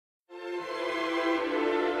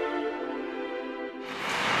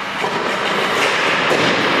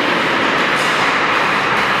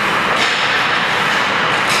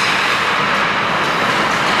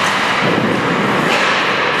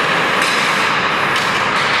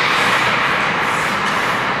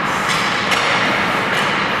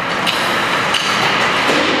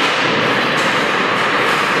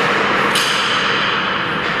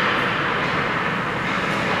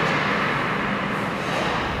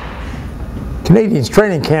Canadiens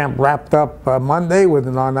training camp wrapped up Monday with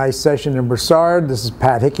an on-ice session in Brossard. This is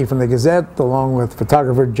Pat Hickey from the Gazette, along with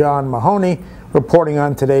photographer John Mahoney, reporting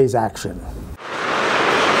on today's action.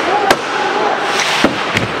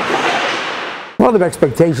 A lot of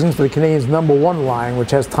expectations for the Canadiens' #1 line,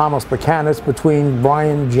 which has Thomas Buchanan between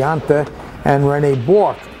Brian Gionta and Rene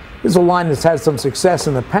Bourque. This is a line that's had some success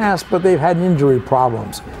in the past, but they've had injury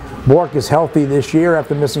problems. Bourque is healthy this year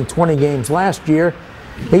after missing 20 games last year.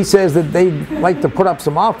 He says that they'd like to put up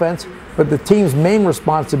some offense, but the team's main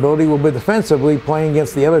responsibility will be defensively, playing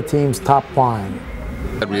against the other team's top line.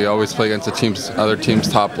 We always play against the other team's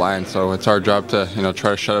top line, so it's our job to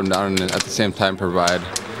try to shut them down and at the same time provide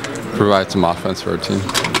some offense for our team.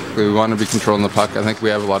 We want to be controlling the puck. I think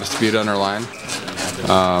we have a lot of speed on our line.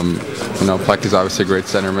 Puck is obviously a great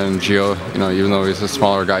centerman, and Gio, even though he's a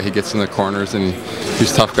smaller guy, he gets in the corners and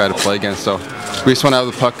he's a tough guy to play against. So we just want to have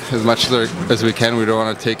the puck as much as we can. We don't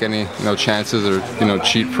want to take any chances or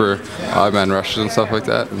cheat for odd man rushes and stuff like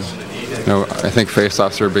that. And, I think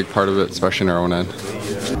faceoffs are a big part of it, especially in our own end.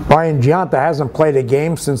 Brian Gionta hasn't played a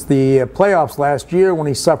game since the playoffs last year when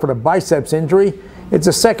he suffered a biceps injury. It's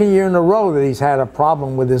the second year in a row that he's had a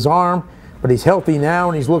problem with his arm, but he's healthy now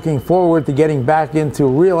and he's looking forward to getting back into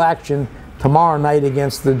real action tomorrow night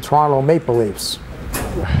against the Toronto Maple Leafs.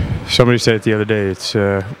 Somebody said it the other day, it's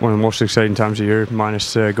one of the most exciting times of year,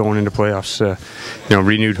 minus going into playoffs.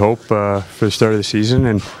 Renewed hope for the start of the season,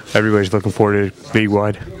 and everybody's looking forward to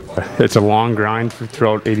league-wide. It's a long grind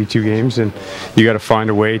throughout 82 games, and you got to find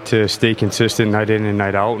a way to stay consistent night in and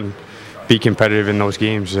night out and be competitive in those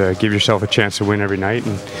games. Give yourself a chance to win every night,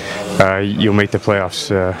 and you'll make the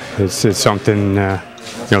playoffs. It's something,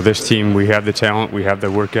 this team, we have the talent, we have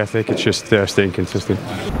the work ethic, it's just staying consistent.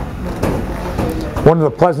 One of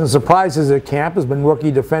the pleasant surprises at camp has been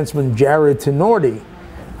rookie defenseman Jarred Tinordi.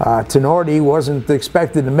 Tinordi wasn't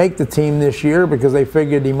expected to make the team this year because they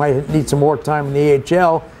figured he might need some more time in the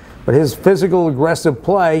AHL, but his physical, aggressive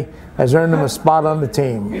play has earned him a spot on the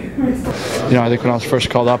team. I think when I was first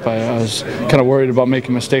called up, I was kind of worried about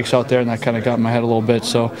making mistakes out there, and that kind of got in my head a little bit.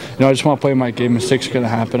 So, I just want to play my game. Mistakes are going to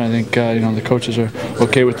happen. I think, the coaches are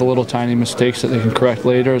okay with the little tiny mistakes that they can correct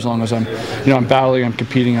later, as long as I'm battling, I'm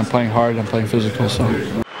competing, I'm playing hard, I'm playing physical. So.